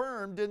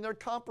confirmed in their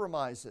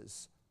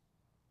compromises.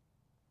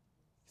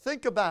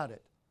 Think about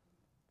it.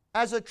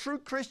 As a true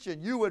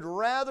Christian, you would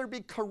rather be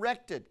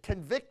corrected,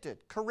 convicted,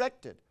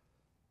 corrected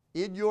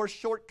in your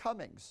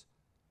shortcomings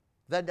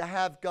than to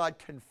have God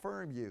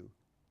confirm you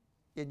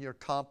in your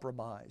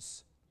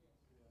compromise.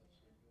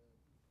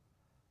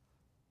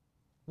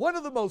 One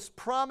of the most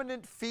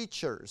prominent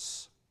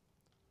features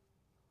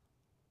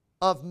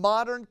of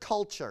modern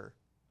culture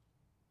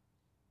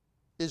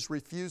is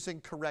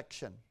refusing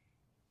correction.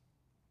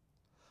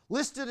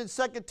 Listed in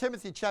 2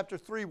 Timothy chapter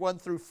 3, 1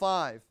 through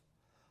 5,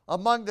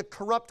 among the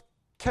corrupt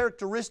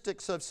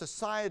characteristics of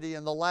society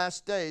in the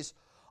last days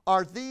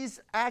are these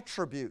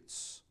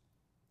attributes.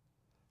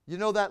 You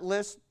know that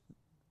list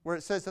where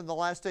it says in the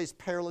last days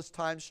perilous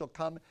times shall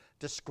come,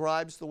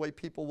 describes the way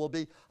people will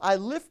be. I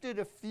lifted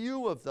a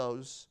few of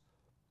those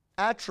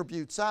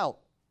attributes out.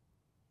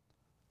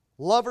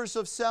 Lovers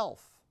of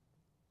self,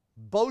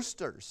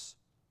 boasters,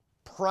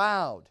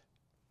 proud,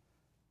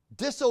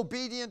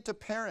 disobedient to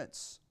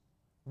parents,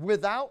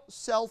 without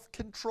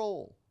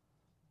self-control,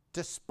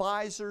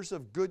 despisers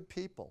of good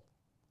people,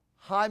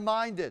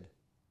 high-minded,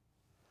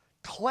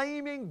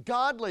 claiming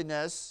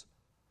godliness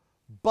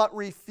but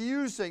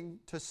refusing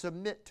to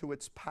submit to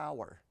its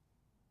power.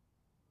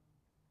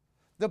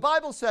 The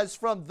Bible says,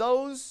 from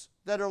those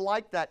that are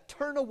like that,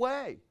 turn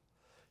away.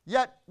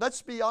 Yet,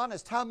 let's be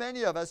honest, how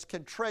many of us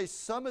can trace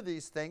some of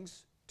these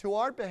things to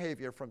our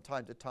behavior from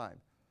time to time?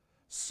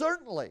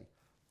 Certainly,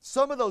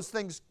 some of those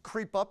things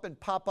creep up and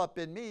pop up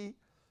in me.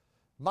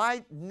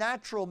 My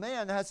natural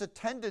man has a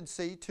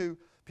tendency to,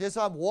 because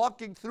I'm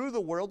walking through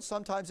the world,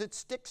 sometimes it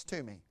sticks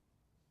to me.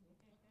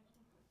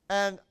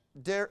 And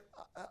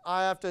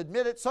I have to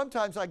admit it,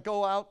 sometimes I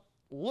go out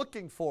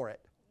looking for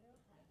it.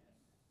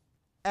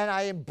 And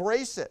I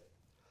embrace it.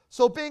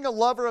 So being a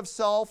lover of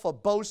self, a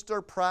boaster,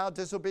 proud,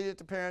 disobedient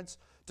to parents,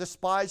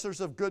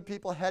 despisers of good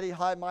people, heady,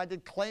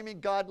 high-minded,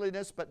 claiming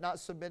godliness but not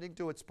submitting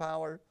to its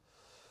power.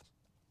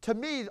 To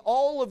me,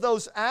 all of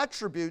those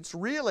attributes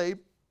really,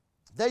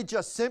 they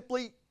just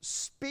simply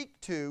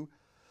speak to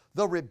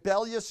the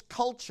rebellious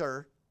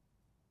culture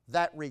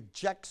that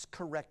rejects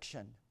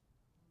correction.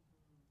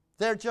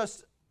 They're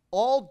just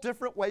all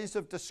different ways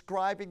of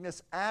describing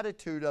this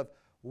attitude of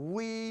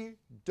we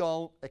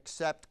don't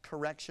accept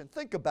correction.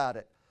 Think about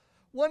it.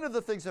 One of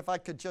the things, if I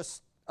could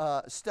just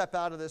step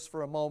out of this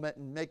for a moment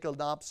and make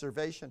an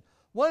observation,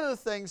 one of the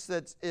things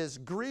that is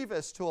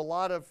grievous to a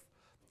lot of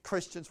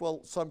Christians,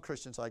 well, some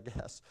Christians, I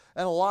guess,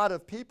 and a lot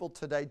of people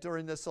today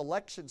during this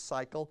election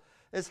cycle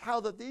is how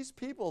that these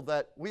people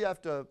that we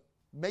have to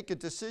make a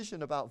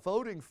decision about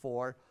voting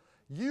for,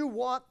 you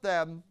want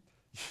them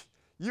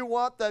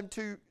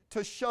to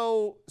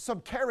show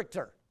some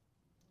character.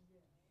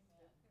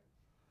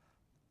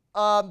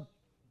 But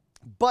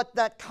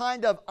that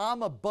kind of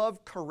I'm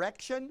above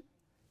correction,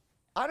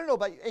 I don't know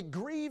about you, it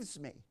grieves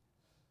me.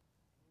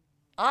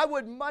 I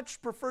would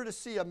much prefer to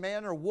see a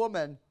man or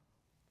woman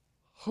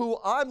who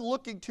I'm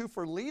looking to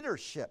for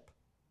leadership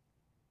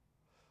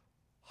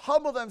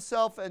humble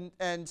themselves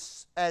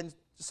and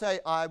say,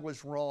 I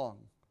was wrong.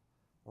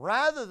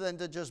 Rather than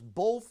to just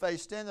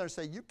bold-faced stand there and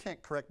say, you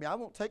can't correct me, I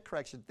won't take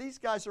correction. These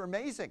guys are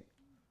amazing.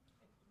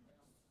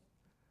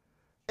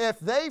 If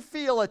they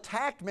feel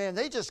attacked, man,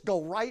 they just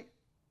go right.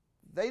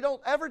 They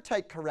don't ever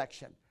take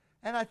correction.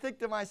 And I think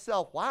to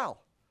myself, wow,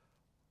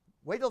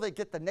 wait till they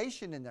get the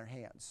nation in their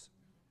hands.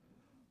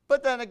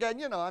 But then again,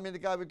 the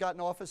guy we got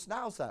in office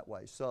now is that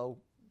way. So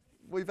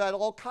we've had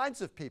all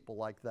kinds of people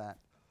like that.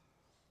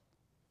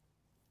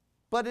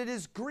 But it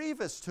is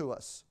grievous to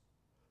us.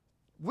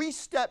 We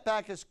step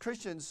back as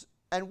Christians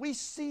and we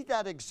see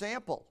that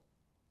example.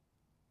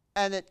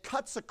 And it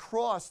cuts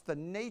across the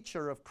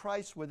nature of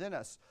Christ within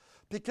us.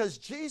 Because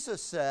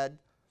Jesus said,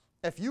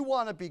 if you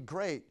want to be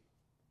great,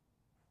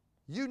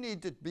 you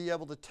need to be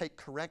able to take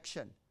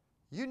correction.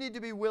 You need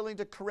to be willing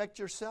to correct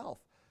yourself.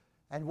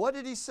 And what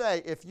did he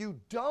say? If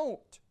you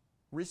don't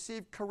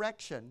receive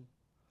correction,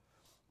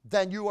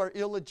 then you are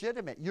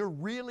illegitimate. You're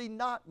really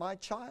not my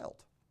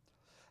child.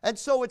 And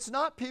so it's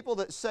not people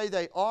that say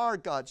they are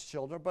God's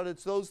children, but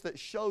it's those that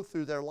show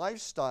through their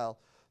lifestyle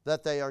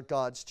that they are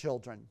God's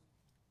children.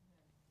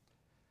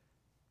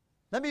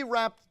 Let me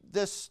wrap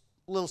this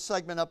little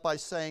segment up by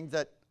saying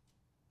that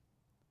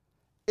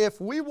if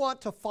we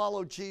want to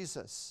follow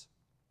Jesus,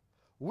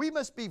 we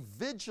must be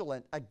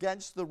vigilant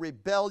against the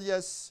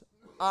rebellious,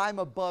 I'm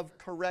above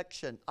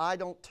correction, I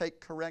don't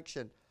take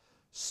correction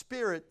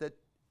spirit that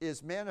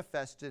is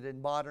manifested in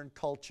modern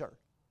culture.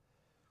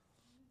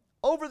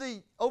 Over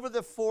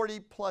the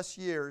 40 plus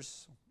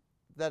years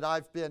that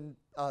I've been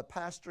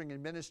pastoring in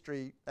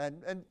ministry,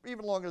 and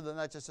even longer than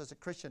that just as a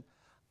Christian,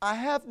 I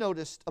have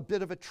noticed a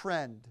bit of a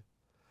trend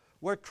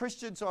where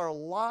Christians are a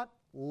lot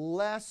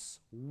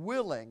less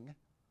willing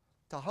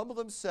to humble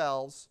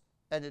themselves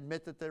and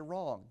admit that they're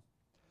wrong.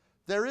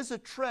 There is a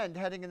trend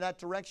heading in that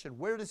direction.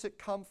 Where does it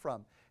come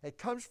from? It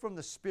comes from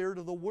the spirit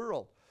of the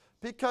world.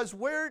 Because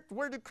where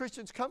do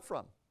Christians come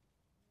from?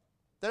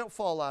 They don't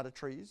fall out of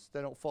trees.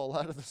 They don't fall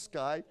out of the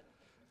sky.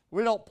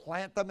 We don't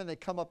plant them and they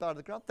come up out of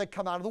the ground. They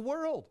come out of the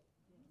world.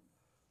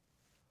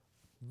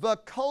 The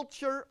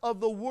culture of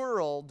the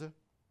world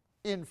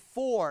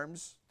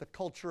informs the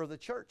culture of the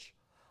church.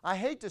 I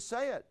hate to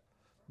say it,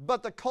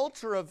 but the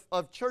culture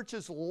of church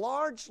is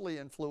largely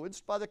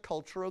influenced by the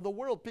culture of the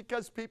world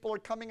because people are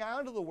coming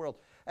out of the world.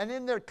 And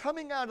in their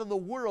coming out of the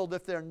world,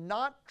 if they're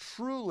not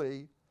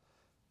truly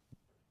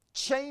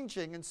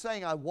changing and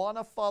saying, I want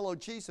to follow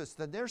Jesus,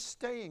 then they're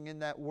staying in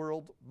that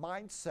world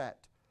mindset.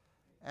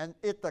 And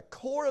at the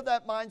core of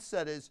that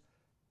mindset is,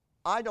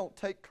 I don't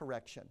take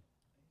correction.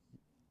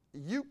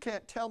 you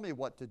can't tell me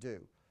what to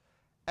do.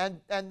 And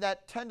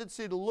that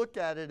tendency to look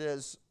at it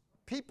as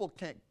people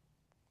can't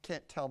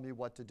tell me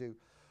what to do.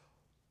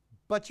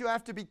 But you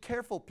have to be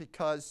careful,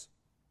 because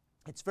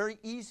it's very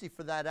easy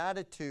for that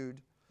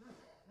attitude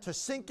to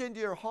sink into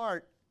your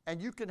heart,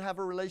 and you can have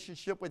a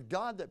relationship with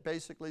God that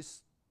basically,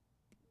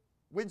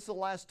 when's the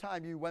last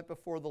time you went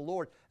before the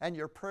Lord and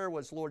your prayer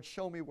was, Lord,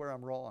 show me where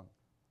I'm wrong?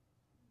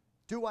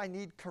 Do I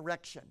need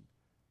correction?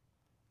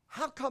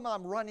 How come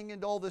I'm running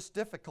into all this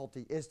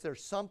difficulty? Is there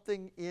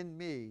something in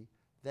me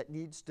that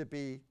needs to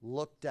be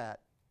looked at?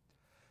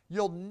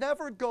 You'll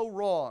never go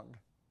wrong,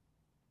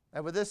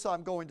 and with this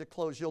I'm going to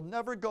close, you'll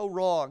never go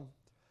wrong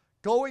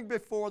going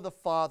before the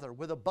Father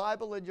with a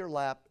Bible in your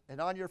lap and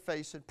on your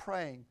face and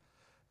praying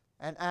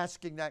and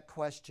asking that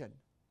question.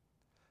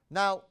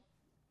 Now,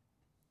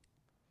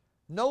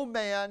 no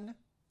man,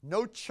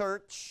 no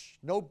church,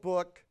 no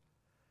book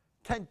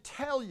can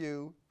tell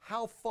you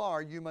how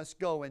far you must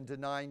go in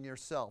denying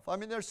yourself. I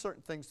mean, there's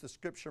certain things the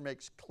Scripture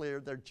makes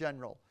clear, they're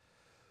general.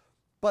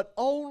 But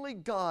only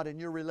God in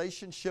your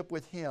relationship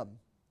with Him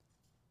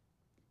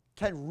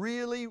can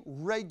really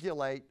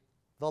regulate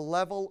the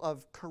level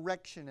of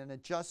correction and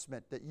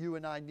adjustment that you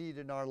and I need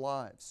in our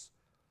lives.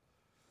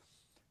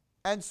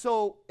 And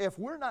so, if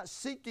we're not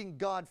seeking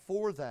God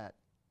for that,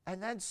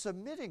 and then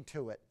submitting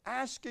to it,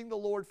 asking the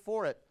Lord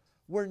for it,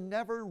 we're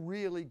never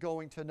really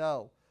going to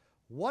know.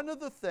 One of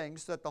the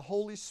things that the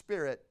Holy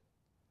Spirit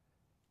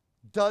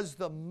does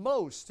the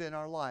most in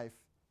our life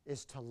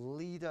is to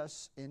lead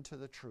us into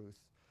the truth,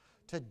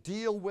 to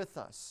deal with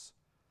us,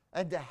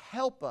 and to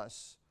help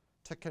us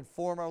to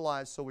conform our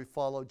lives so we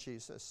follow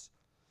Jesus.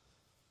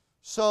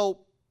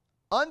 So,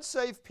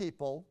 unsaved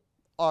people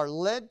are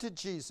led to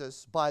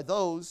Jesus by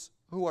those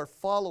who are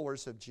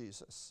followers of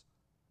Jesus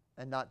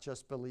and not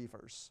just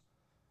believers.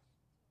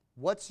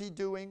 What's He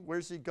doing?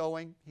 Where's He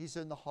going? He's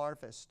in the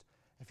harvest.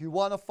 If you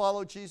want to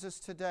follow Jesus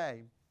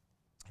today,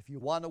 if you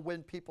want to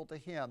win people to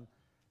Him,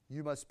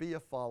 you must be a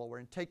follower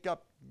and take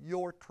up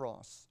your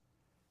cross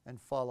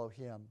and follow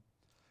Him.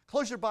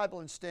 Close your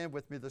Bible and stand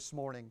with me this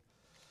morning.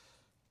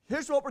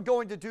 Here's what we're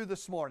going to do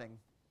this morning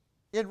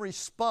in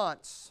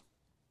response.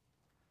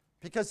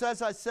 Because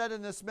as I said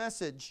in this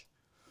message,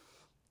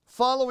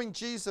 following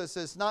Jesus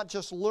is not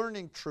just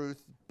learning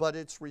truth, but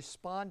it's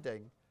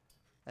responding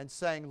and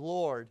saying,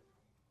 Lord,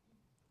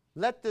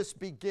 let this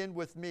begin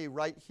with me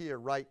right here,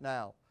 right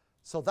now.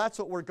 So that's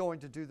what we're going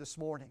to do this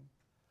morning.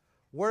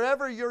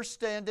 Wherever you're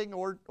standing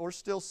or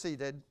still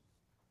seated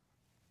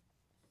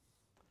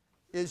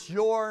is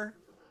your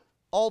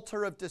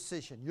altar of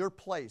decision. Your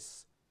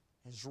place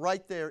is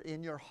right there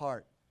in your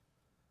heart.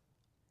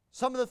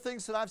 Some of the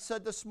things that I've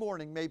said this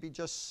morning may be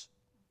just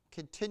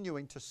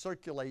continuing to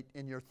circulate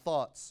in your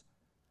thoughts.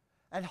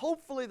 And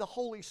hopefully the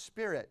Holy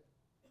Spirit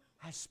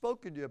has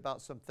spoken to you about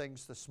some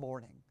things this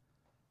morning.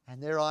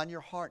 And they're on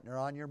your heart and they're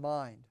on your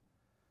mind.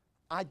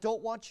 I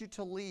don't want you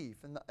to leave.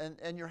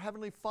 And your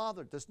Heavenly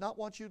Father does not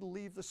want you to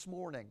leave this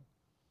morning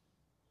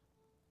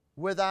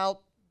without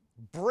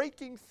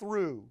breaking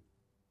through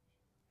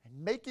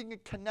and making a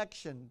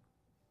connection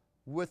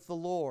with the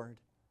Lord,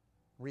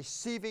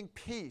 receiving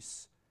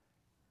peace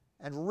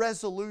and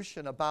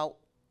resolution about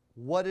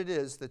what it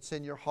is that's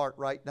in your heart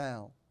right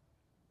now.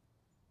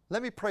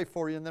 Let me pray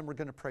for you, and then we're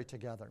going to pray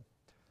together.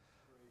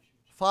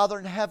 Father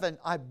in heaven,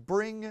 I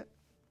bring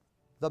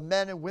the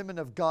men and women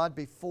of God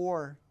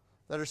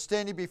that are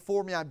standing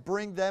before me. I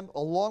bring them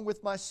along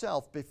with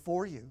myself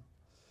before you.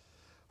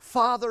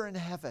 Father in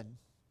heaven,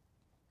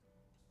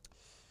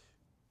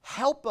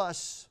 help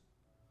us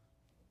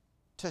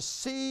to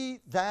see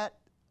that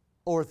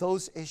or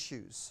those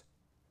issues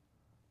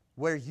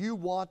where you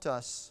want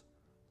us,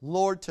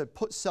 Lord, to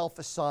put self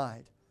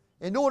aside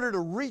in order to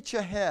reach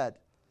ahead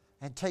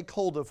and take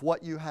hold of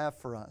what you have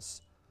for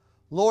us.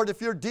 Lord,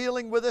 if you're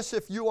dealing with us,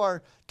 if you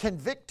are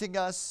convicting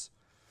us,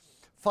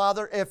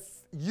 Father, if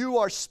you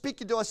are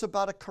speaking to us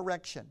about a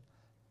correction,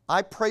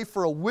 I pray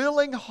for a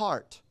willing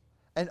heart,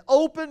 an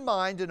open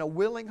mind and a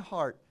willing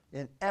heart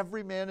in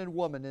every man and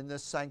woman in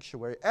this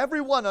sanctuary,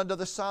 everyone under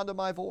the sound of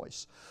my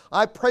voice.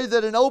 I pray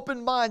that an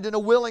open mind and a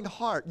willing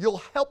heart,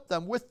 you'll help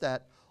them with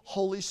that,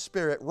 Holy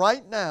Spirit,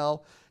 right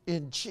now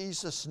in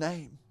Jesus'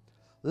 name.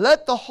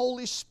 Let the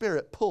Holy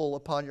Spirit pull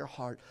upon your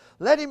heart.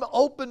 Let Him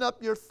open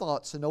up your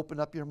thoughts and open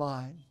up your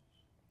mind.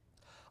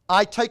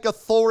 I take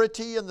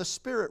authority in the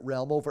spirit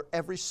realm over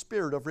every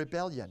spirit of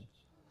rebellion.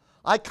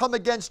 I come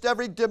against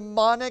every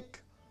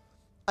demonic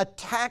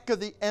attack of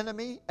the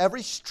enemy,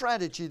 every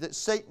strategy that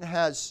Satan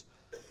has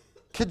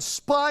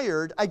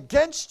conspired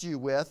against you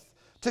with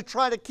to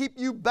try to keep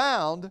you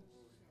bound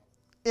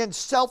in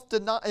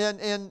serving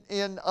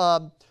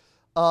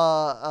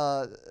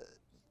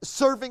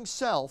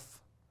self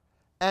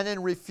and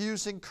in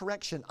refusing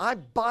correction. I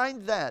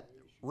bind that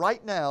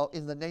right now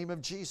in the name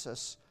of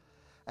Jesus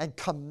and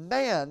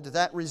command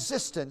that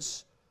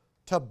resistance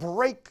to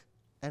break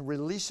and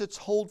release its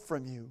hold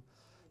from you.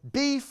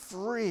 Be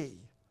free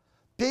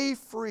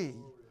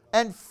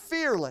and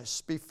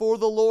fearless before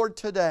the Lord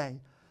today,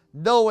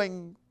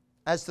 knowing,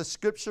 as the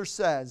Scripture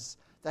says,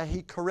 that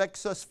He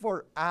corrects us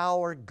for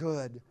our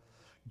good.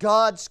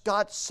 God's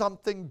got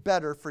something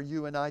better for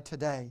you and I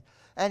today,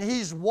 and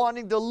He's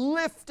wanting to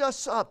lift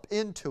us up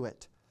into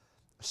it.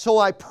 So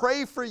I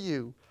pray for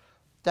you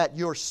that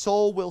your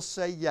soul will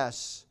say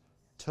yes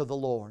to the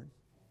Lord.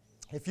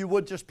 If you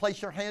would just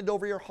place your hand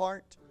over your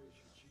heart.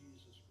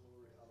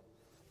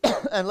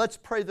 And let's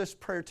pray this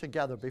prayer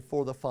together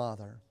before the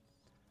Father.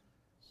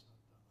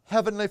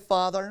 Heavenly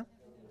Father,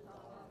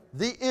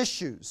 the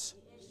issues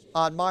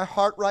on my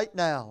heart right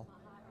now,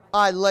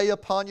 I lay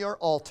upon your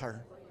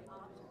altar.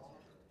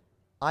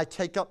 I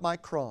take up my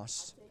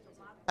cross.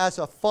 As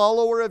a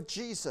follower of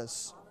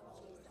Jesus,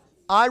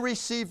 I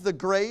receive the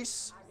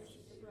grace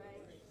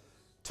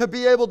to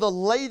be able to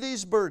lay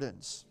these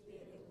burdens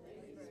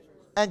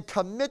and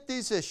commit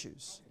these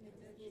issues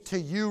to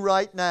you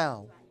right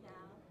now.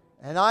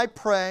 And I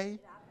pray,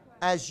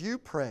 as you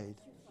prayed,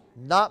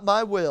 not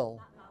my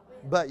will,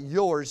 but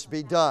yours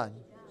be done.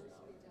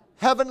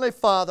 Heavenly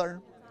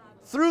Father,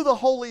 through the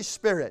Holy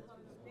Spirit,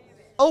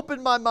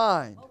 open my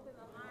mind.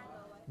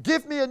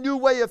 Give me a new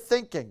way of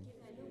thinking.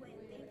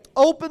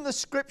 Open the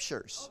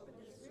Scriptures.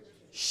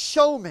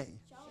 Show me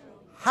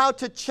how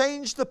to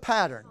change the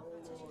pattern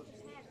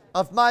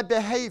of my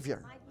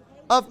behavior,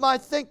 of my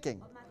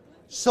thinking,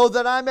 so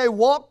that I may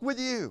walk with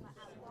you,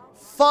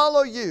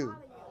 follow you,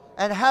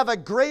 and have a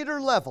greater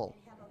level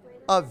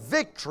of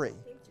victory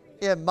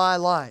in my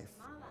life.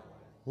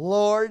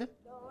 Lord,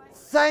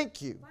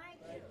 thank you,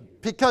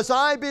 because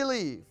I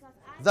believe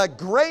the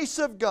grace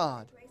of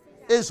God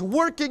is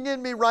working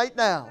in me right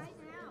now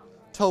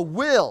to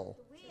will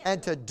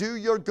and to do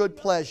your good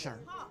pleasure.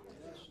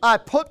 I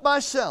put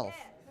myself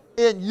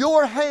in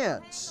your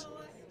hands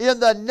in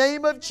the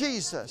name of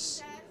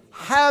Jesus.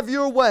 Have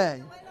your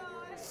way.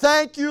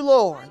 Thank you,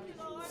 Lord,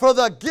 for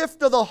the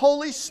gift of the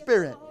Holy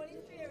Spirit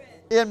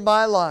in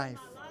my life.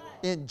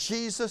 In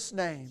Jesus'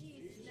 name.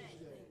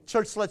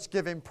 Church, let's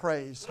give Him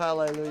praise.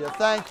 Hallelujah.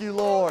 Thank you,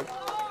 Lord.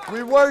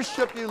 We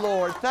worship you,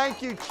 Lord.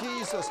 Thank you,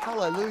 Jesus.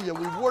 Hallelujah.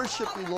 We worship you, Lord.